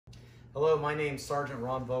Hello, my name's Sergeant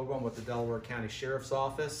Ron Vogel. I'm with the Delaware County Sheriff's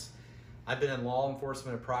Office. I've been in law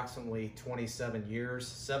enforcement approximately 27 years.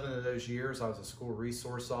 7 of those years I was a school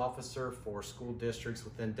resource officer for school districts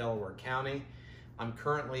within Delaware County. I'm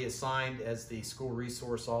currently assigned as the school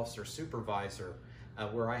resource officer supervisor,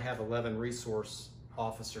 where I have 11 resource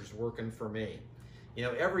officers working for me. You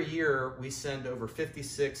know, every year we send over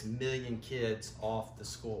 56 million kids off to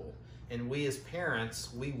school. And we as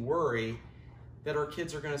parents, we worry that our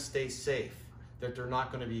kids are going to stay safe, that they're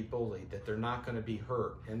not going to be bullied, that they're not going to be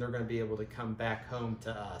hurt, and they're going to be able to come back home to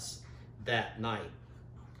us that night.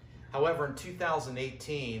 However, in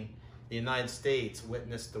 2018, the United States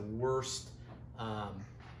witnessed the worst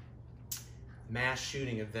mass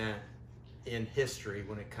shooting event in history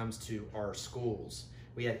when it comes to our schools.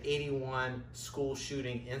 We had 81 school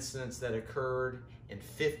shooting incidents that occurred, and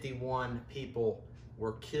 51 people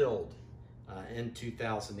were killed in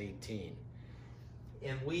 2018.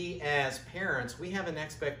 And we as parents, we have an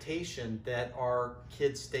expectation that our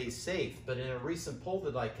kids stay safe. But in a recent poll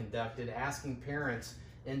that I conducted, asking parents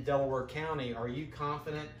in Delaware County, are you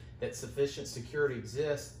confident that sufficient security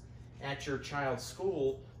exists at your child's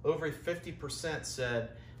school? Over 50% said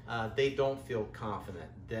they don't feel confident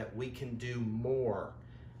that we can do more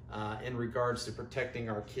in regards to protecting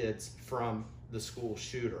our kids from the school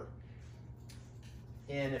shooter.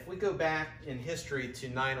 And if we go back in history to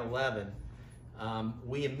 9/11,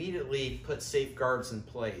 we immediately put safeguards in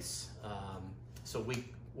place so we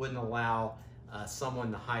wouldn't allow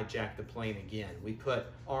someone to hijack the plane again. We put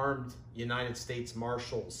armed United States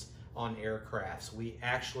Marshals on aircrafts. We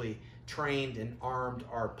actually trained and armed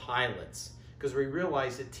our pilots because we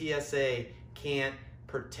realized that TSA can't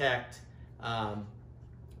protect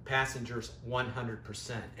passengers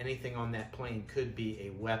 100%. Anything on that plane could be a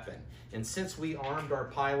weapon. And since we armed our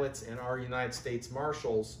pilots and our United States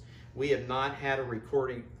Marshals, we have not had a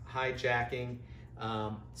recording hijacking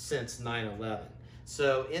since 9/11.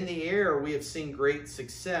 So in the air, we have seen great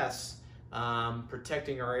success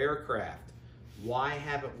protecting our aircraft. Why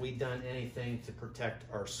haven't we done anything to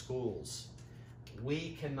protect our schools?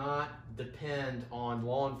 We cannot depend on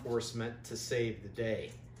law enforcement to save the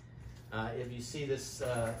day. If you see this,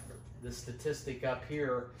 this statistic up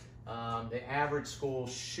here, the average school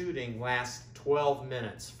shooting lasts 12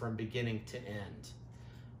 minutes from beginning to end.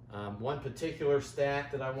 One particular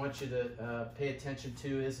stat that I want you to pay attention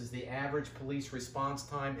to is the average police response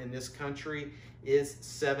time in this country is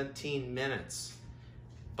 17 minutes.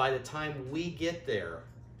 By the time we get there,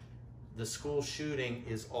 the school shooting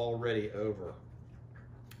is already over.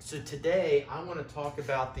 So today, I want to talk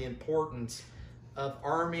about the importance of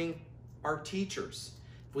arming our teachers.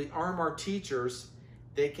 If we arm our teachers,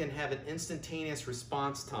 they can have an instantaneous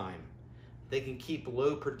response time. They can keep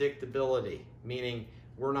low predictability, meaning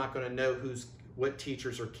we're not going to know what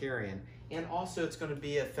teachers are carrying. And also it's going to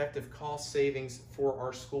be effective cost savings for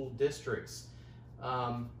our school districts.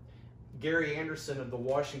 Gary Anderson of the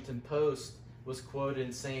Washington Post was quoted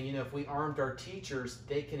in saying, you know, if we armed our teachers,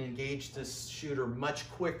 they can engage this shooter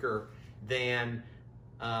much quicker than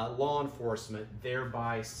law enforcement,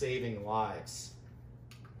 thereby saving lives.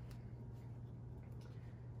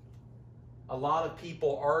 A lot of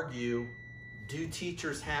people argue, do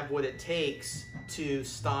teachers have what it takes to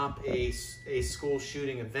stop a school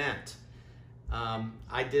shooting event?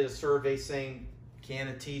 I did a survey saying, can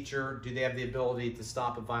a teacher, do they have the ability to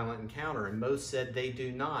stop a violent encounter? And most said they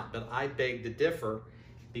do not, but I beg to differ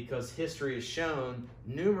because history has shown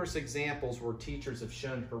numerous examples where teachers have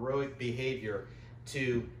shown heroic behavior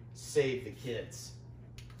to save the kids.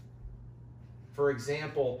 For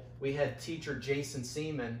example, we had teacher Jason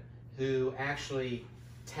Seaman who actually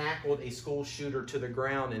tackled a school shooter to the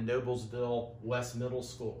ground in Noblesville West Middle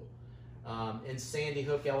School. In Sandy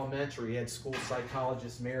Hook Elementary, we had school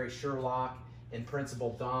psychologist Mary Sherlock and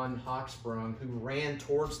principal Don Hochsprung who ran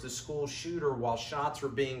towards the school shooter while shots were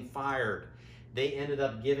being fired. They ended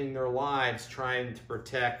up giving their lives trying to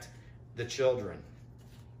protect the children.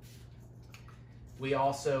 We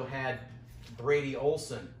also had Brady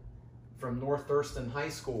Olson from North Thurston High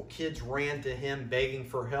School. Kids ran to him begging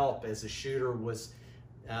for help as the shooter was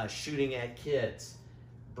shooting at kids.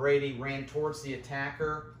 Brady ran towards the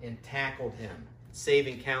attacker and tackled him,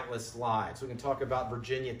 saving countless lives. We can talk about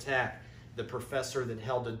Virginia Tech, the professor that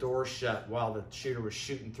held the door shut while the shooter was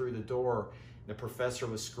shooting through the door. The professor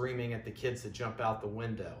was screaming at the kids to jump out the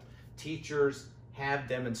window. Teachers have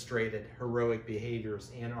demonstrated heroic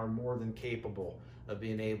behaviors and are more than capable of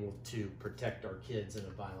being able to protect our kids in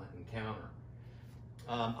a violent encounter.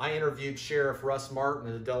 I interviewed Sheriff Russ Martin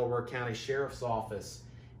of the Delaware County Sheriff's Office,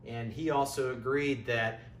 and he also agreed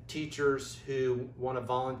that teachers who want to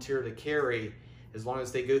volunteer to carry as long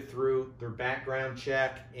as they go through their background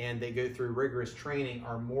check and they go through rigorous training,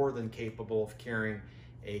 are more than capable of carrying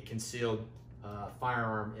a concealed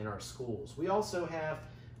firearm in our schools. We also have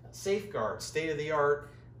safeguards, state-of-the-art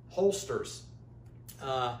holsters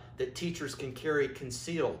that teachers can carry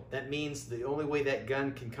concealed. That means the only way that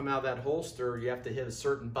gun can come out of that holster, you have to hit a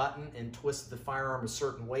certain button and twist the firearm a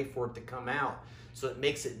certain way for it to come out. So it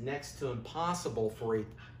makes it next to impossible for a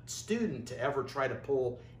student to ever try to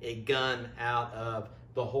pull a gun out of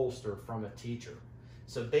the holster from a teacher.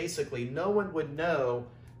 So basically, no one would know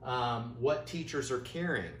what teachers are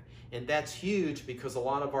carrying. And that's huge because a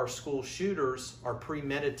lot of our school shooters are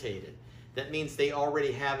premeditated. That means they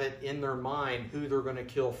already have it in their mind who they're going to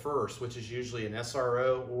kill first, which is usually an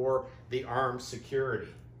SRO or the armed security.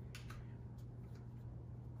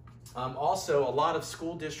 Also, a lot of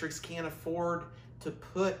school districts can't afford to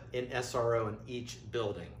put an SRO in each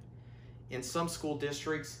building. In some school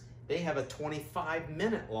districts, they have a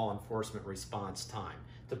 25-minute law enforcement response time.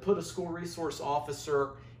 To put a school resource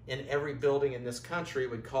officer in every building in this country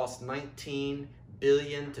would cost $19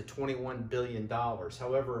 billion to $21 billion.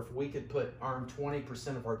 However, if we could arm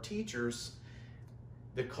 20% of our teachers,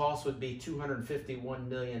 the cost would be $251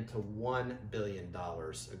 million to $1 billion,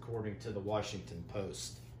 according to the Washington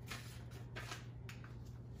Post.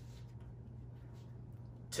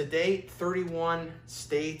 To date, 31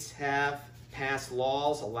 states have passed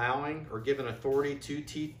laws allowing or given authority to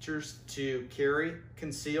teachers to carry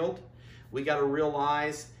concealed. We got to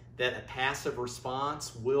realize that a passive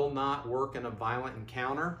response will not work in a violent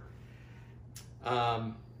encounter.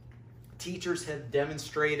 Teachers have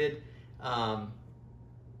demonstrated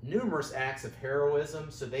numerous acts of heroism,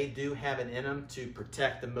 so they do have it in them to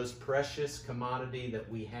protect the most precious commodity that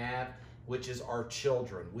we have, which is our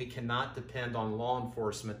children. We cannot depend on law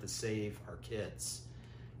enforcement to save our kids.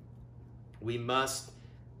 We must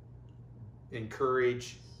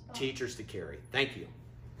encourage teachers to carry. Thank you.